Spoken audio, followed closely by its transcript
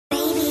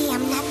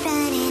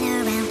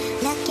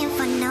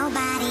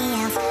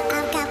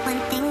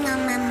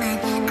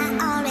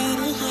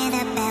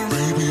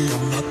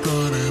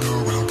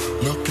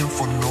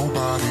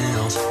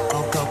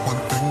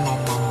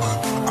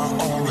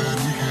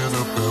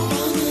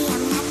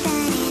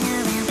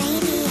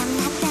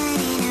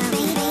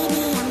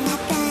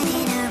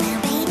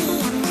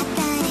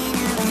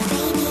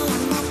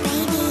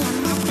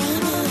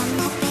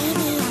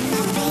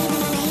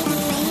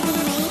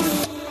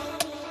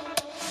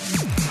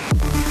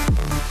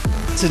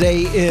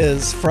Today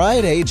is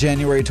Friday,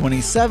 January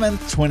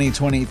 27th,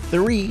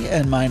 2023,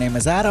 and my name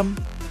is Adam.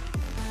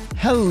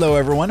 Hello,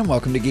 everyone, and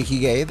welcome to Geeky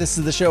Gay. This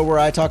is the show where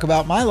I talk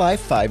about my life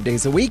 5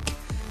 days a week,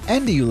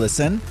 and you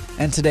listen,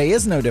 and today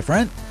is no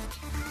different.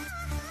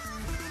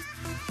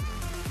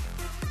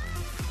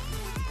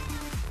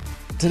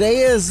 Today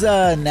is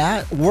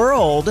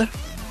World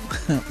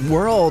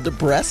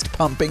Breast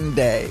Pumping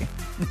Day.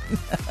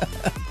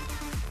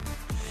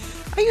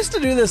 I used to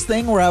do this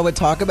thing where I would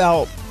talk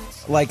about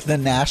like the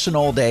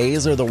national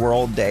days or the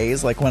world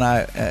days, like when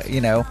I,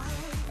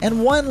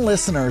 and one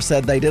listener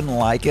said they didn't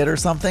like it or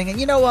something. And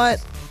you know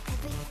what?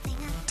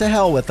 To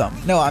hell with them.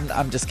 No,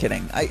 I'm just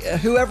kidding.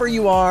 Whoever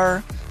you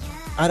are,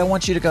 I don't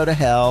want you to go to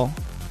hell.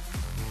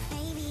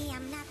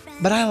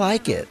 But I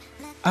like it.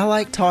 I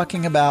like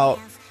talking about.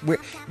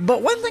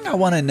 But one thing I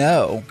want to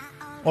know.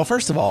 Well,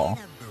 first of all,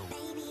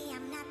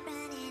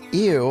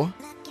 ew,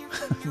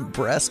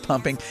 breast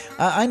pumping.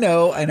 I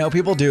know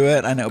people do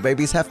it. I know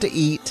babies have to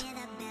eat.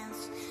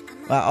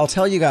 I'll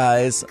tell you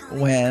guys,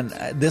 when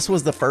this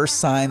was the first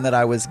sign that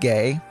I was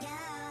gay,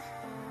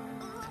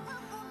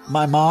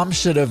 my mom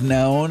should have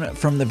known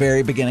from the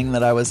very beginning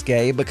that I was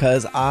gay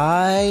because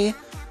I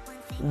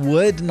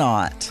would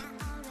not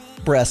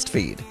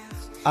breastfeed.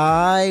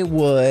 I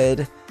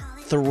would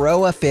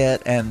throw a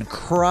fit and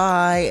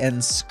cry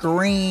and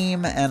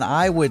scream, and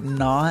I would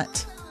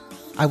not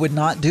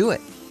do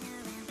it.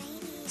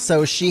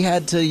 So she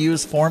had to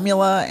use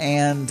formula,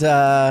 and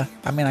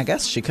I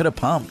guess she could have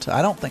pumped.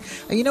 I don't think,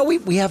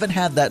 we haven't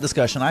had that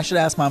discussion. I should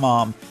ask my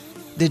mom,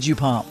 did you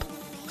pump?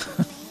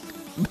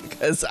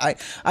 Because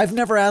I've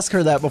never asked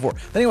her that before.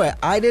 But anyway,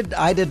 I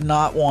did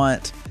not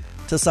want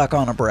to suck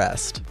on a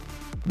breast.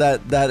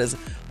 That is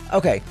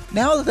okay.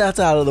 Now that that's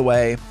out of the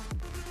way,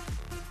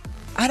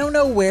 I don't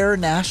know where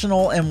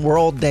national and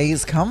world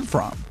days come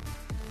from.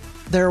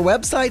 There are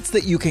websites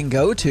that you can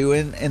go to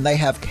and they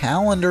have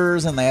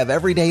calendars and they have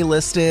every day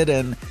listed,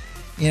 and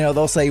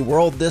they'll say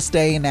world this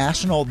day,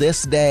 national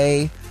this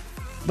day.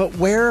 But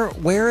where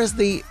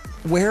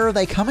are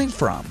they coming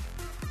from?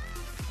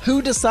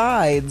 Who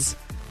decides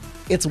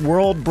it's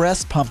World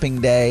Breast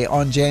Pumping Day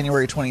on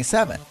January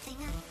 27th?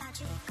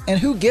 And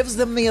who gives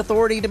them the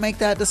authority to make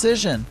that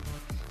decision?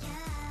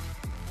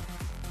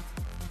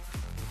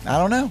 I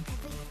don't know.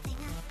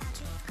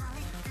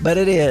 But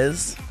it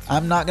is.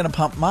 I'm not going to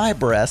pump my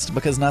breast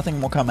because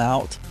nothing will come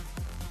out.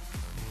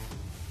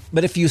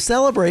 But if you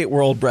celebrate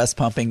World Breast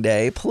Pumping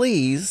Day,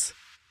 please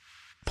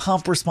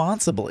pump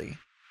responsibly.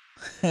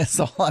 That's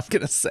all I'm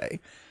going to say.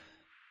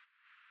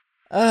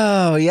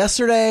 Oh,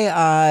 yesterday,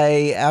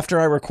 after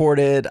I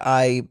recorded,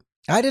 I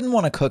didn't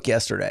want to cook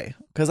yesterday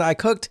because I've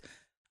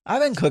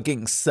been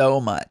cooking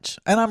so much,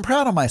 and I'm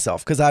proud of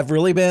myself because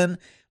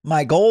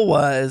my goal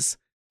was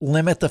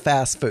limit the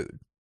fast food.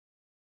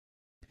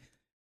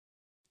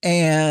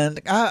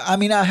 And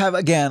I have,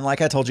 again,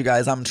 like I told you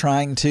guys, I'm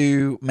trying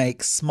to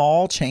make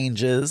small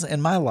changes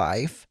in my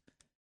life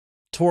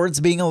towards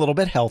being a little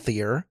bit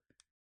healthier.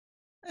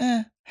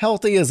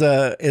 Healthy is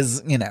a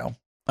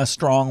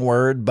strong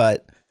word,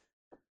 but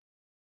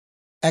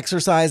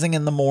exercising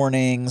in the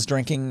mornings,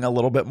 drinking a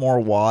little bit more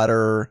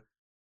water,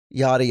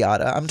 yada,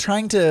 yada. I'm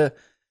trying to,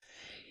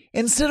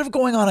 instead of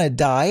going on a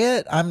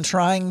diet, I'm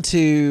trying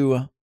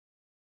to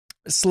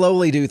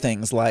slowly do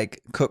things like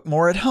cook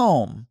more at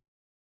home.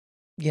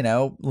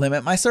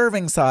 Limit my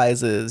serving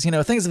sizes,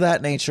 things of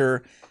that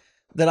nature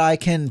that I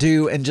can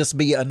do and just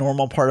be a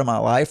normal part of my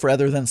life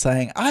rather than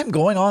saying I'm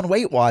going on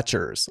Weight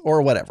Watchers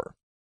or whatever.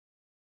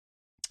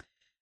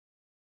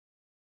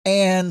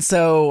 And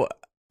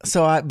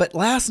but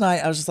last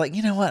night I was just like,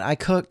 you know what?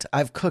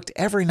 I've cooked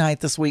every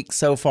night this week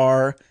so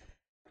far.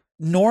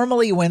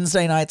 Normally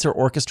Wednesday nights are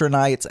orchestra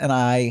nights, and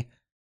I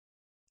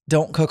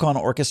don't cook on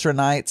orchestra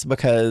nights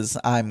because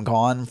I'm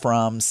gone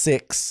from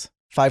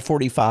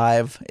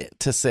 5:45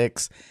 to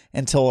 6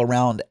 until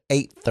around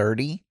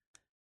 8:30.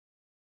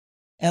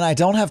 And I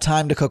don't have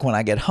time to cook when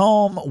I get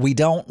home. We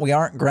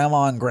aren't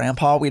grandma and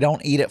grandpa. We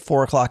don't eat at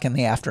 4:00 in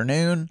the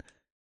afternoon.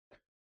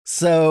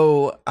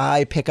 So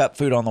I pick up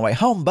food on the way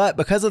home. But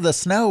because of the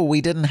snow,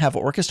 we didn't have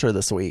orchestra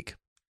this week.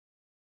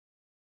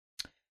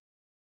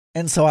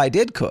 And so I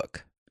did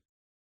cook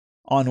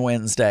on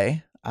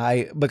Wednesday.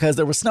 Because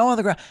there was snow on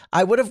the ground.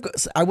 I would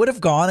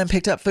have gone and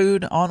picked up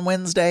food on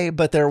Wednesday,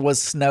 but there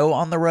was snow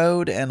on the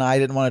road and I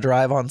didn't want to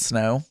drive on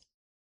snow.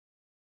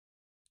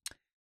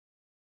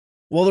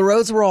 Well, the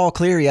roads were all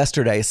clear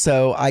yesterday,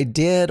 so I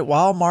did,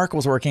 while Mark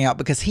was working out,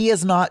 because he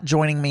is not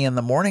joining me in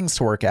the mornings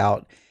to work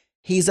out.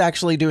 He's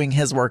actually doing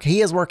his work. He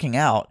is working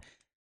out,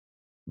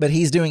 but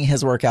he's doing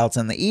his workouts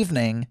in the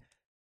evening.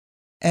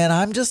 And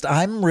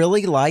I'm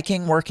really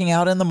liking working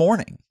out in the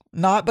morning.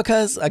 Not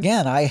because,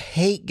 again, I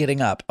hate getting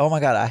up. Oh my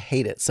God, I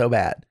hate it so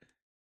bad.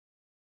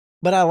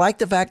 But I like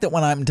the fact that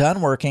when I'm done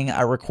working,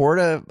 I record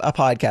a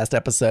podcast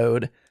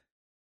episode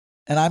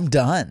and I'm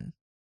done.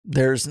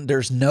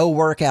 There's no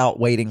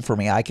workout waiting for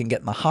me. I can get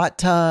in the hot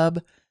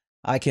tub.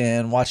 I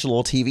can watch a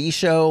little TV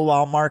show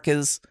while Mark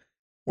is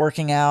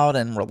working out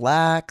and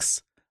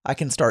relax. I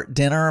can start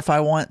dinner if I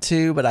want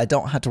to, but I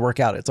don't have to work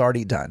out. It's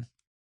already done.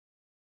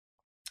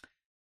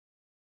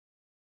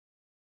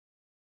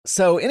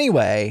 So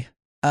anyway,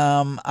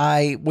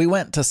 we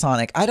went to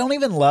Sonic. I don't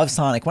even love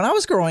Sonic. When I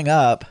was growing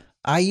up,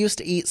 I used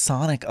to eat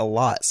Sonic a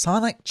lot.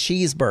 Sonic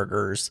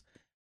cheeseburgers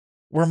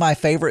were my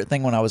favorite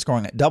thing when I was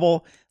growing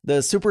up.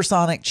 The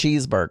supersonic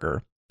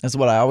cheeseburger is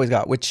what I always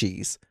got with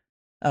cheese.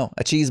 Oh,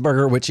 a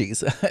cheeseburger with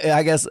cheese.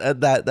 I guess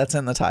that's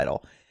in the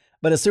title.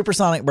 But a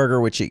supersonic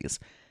burger with cheese.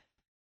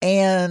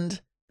 And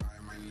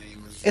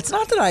it's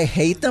not that I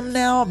hate them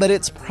now, but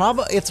it's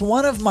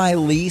one of my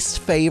least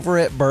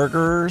favorite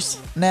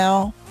burgers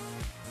now.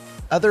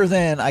 Other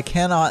than I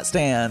cannot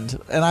stand,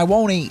 and I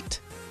won't eat,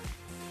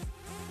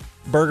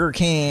 Burger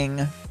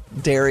King,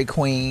 Dairy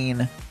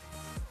Queen,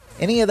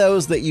 any of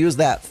those that use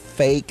that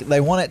fake,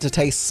 they want it to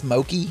taste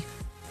smoky,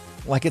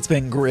 like it's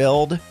been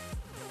grilled.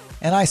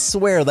 And I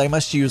swear they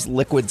must use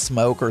liquid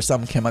smoke or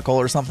some chemical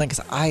or something,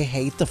 because I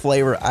hate the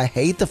flavor. I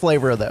hate the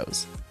flavor of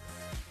those.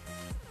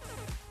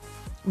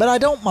 But I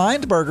don't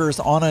mind burgers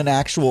on an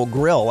actual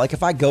grill. Like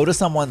if I go to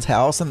someone's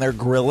house and they're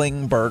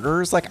grilling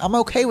burgers, like I'm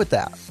okay with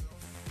that.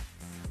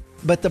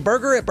 But the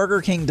burger at Burger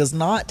King does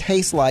not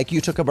taste like you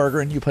took a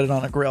burger and you put it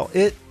on a grill.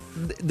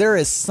 There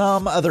is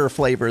some other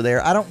flavor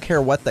there. I don't care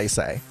what they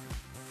say.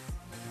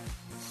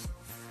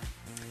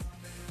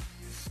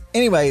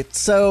 Anyway,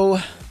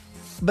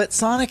 but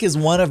Sonic is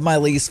one of my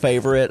least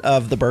favorite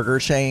of the burger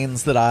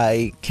chains that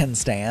I can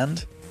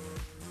stand.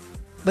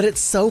 But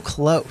it's so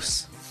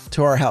close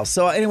to our house.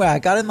 So anyway, I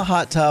got in the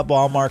hot tub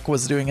while Mark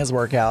was doing his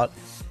workout.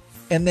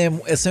 And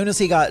then as soon as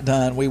he got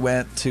done, we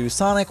went to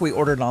Sonic. We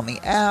ordered on the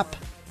app.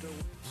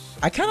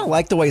 I kind of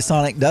like the way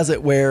Sonic does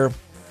it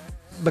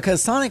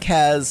because Sonic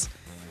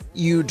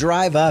you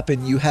drive up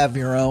and you have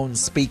your own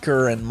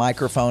speaker and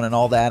microphone and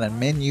all that and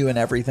menu and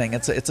everything.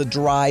 It's a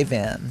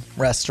drive-in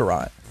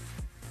restaurant.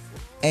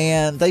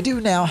 And they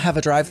do now have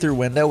a drive-through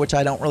window, which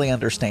I don't really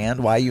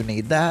understand why you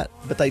need that,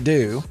 but they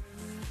do.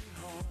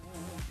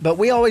 But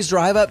we always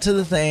drive up to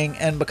the thing,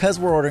 and because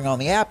we're ordering on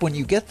the app, when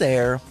you get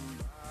there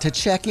to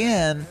check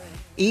in,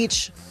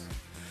 each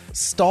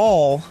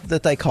stall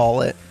that they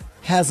call it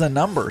has a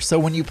number. So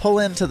when you pull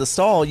into the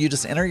stall, you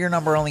just enter your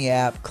number on the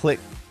app, click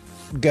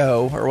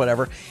go or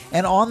whatever.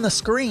 And on the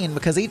screen,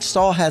 because each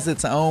stall has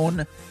its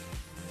own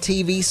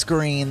TV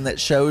screen that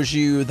shows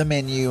you the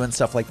menu and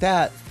stuff like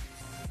that,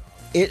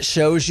 it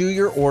shows you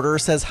your order,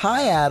 says,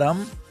 "Hi,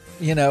 Adam,"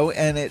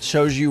 and it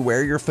shows you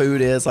where your food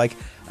is. Like,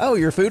 oh,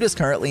 your food is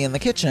currently in the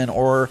kitchen,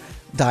 or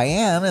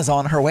Diane is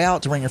on her way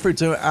out to bring your food.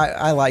 So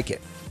I like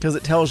it because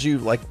it tells you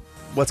like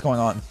what's going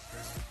on.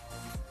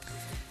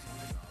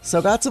 So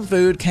got some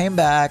food, came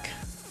back,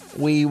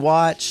 we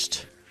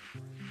watched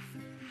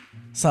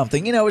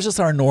something. It was just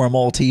our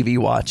normal TV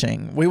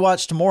watching. We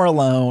watched More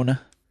Alone.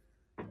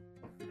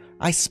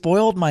 I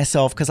spoiled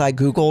myself because I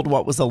Googled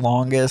what was the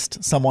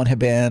longest someone had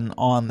been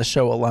on the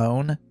show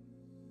alone.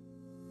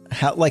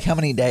 How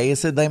many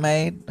days had they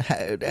made?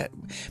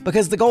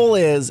 Because the goal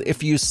is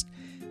if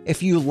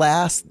you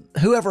last,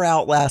 whoever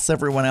outlasts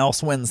everyone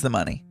else wins the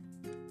money.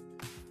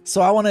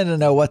 So I wanted to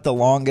know what the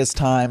longest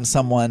time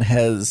someone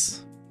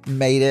has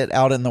made it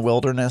out in the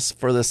wilderness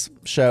for this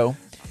show.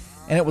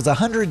 And it was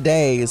 100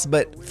 days,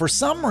 but for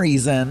some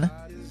reason,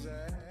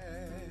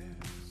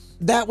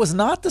 that was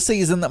not the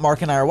season that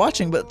Mark and I are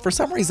watching, but for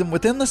some reason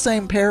within the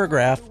same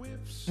paragraph,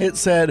 it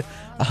said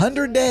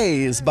 100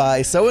 days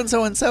by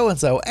so-and-so and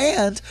so-and-so.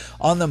 And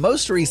on the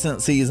most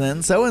recent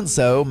season,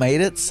 so-and-so made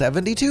it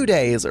 72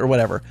 days or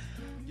whatever.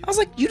 I was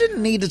like, you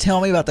didn't need to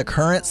tell me about the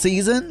current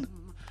season.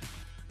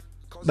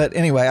 But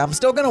anyway, I'm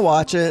still going to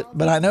watch it,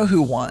 but I know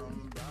who won.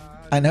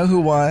 I know who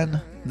won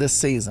this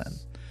season.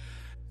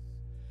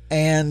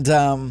 And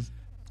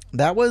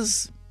that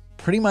was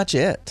pretty much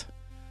it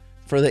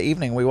for the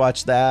evening. We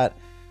watched that.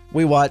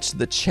 We watched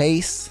The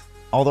Chase,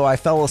 although I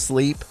fell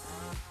asleep.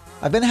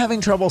 I've been having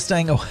trouble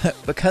staying awake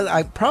because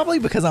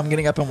I'm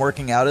getting up and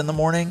working out in the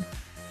morning.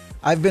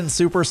 I've been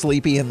super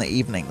sleepy in the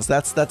evenings.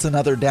 That's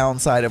another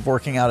downside of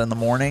working out in the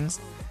mornings.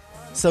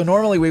 So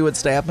normally we would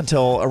stay up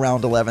until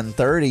around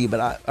 11:30,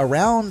 but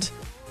around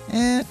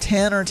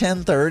 10 or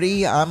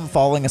 10:30, I'm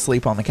falling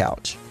asleep on the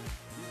couch.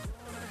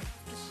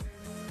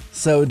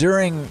 So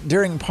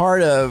during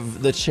part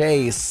of The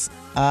Chase,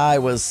 I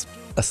was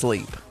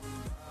asleep.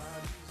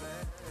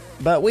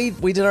 But we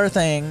did our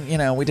thing,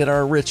 we did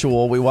our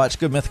ritual. We watched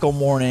Good Mythical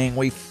Morning.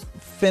 We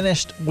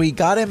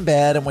got in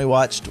bed and we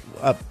watched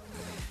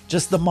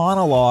just the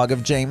monologue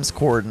of James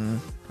Corden,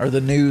 or the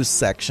news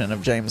section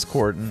of James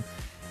Corden,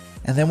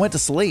 and then went to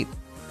sleep.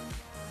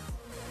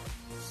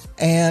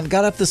 And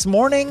got up this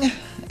morning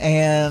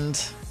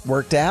and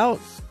worked out.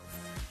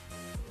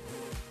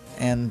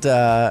 And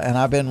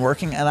I've been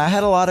working, and I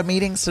had a lot of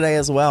meetings today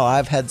as well.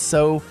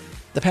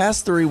 The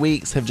past 3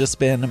 weeks have just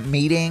been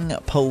meeting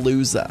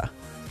palooza.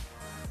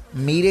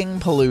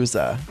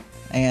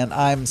 And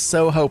I'm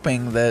so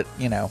hoping that,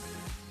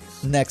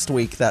 next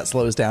week that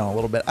slows down a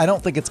little bit. I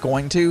don't think it's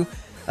going to.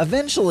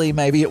 Eventually,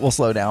 maybe it will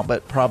slow down,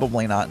 but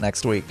probably not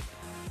next week.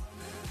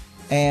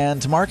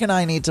 And Mark and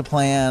I need to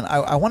plan.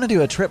 I want to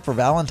do a trip for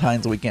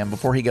Valentine's weekend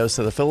before he goes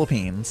to the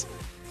Philippines.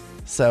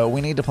 So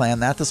we need to plan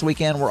that this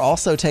weekend. We're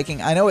also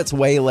taking, I know it's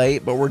way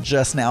late, but we're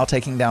just now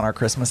taking down our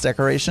Christmas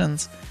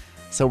decorations.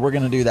 So we're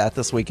going to do that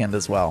this weekend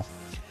as well.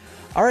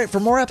 All right, for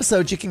more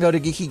episodes, you can go to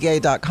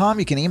geekygay.com.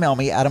 You can email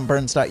me,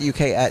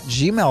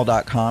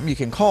 adamburns.uk@gmail.com. You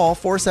can call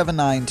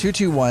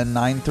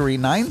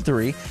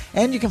 479-221-9393.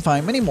 And you can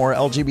find many more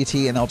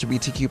LGBT and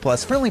LGBTQ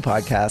plus friendly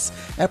podcasts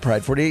at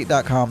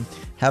pride48.com.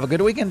 Have a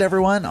good weekend,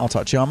 everyone. I'll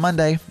talk to you on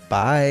Monday.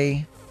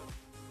 Bye.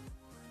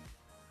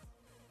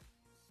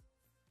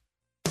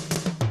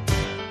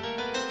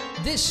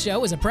 This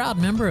show is a proud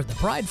member of the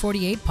Pride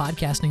 48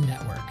 Podcasting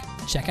Network.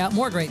 Check out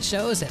more great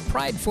shows at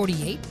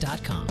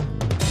pride48.com.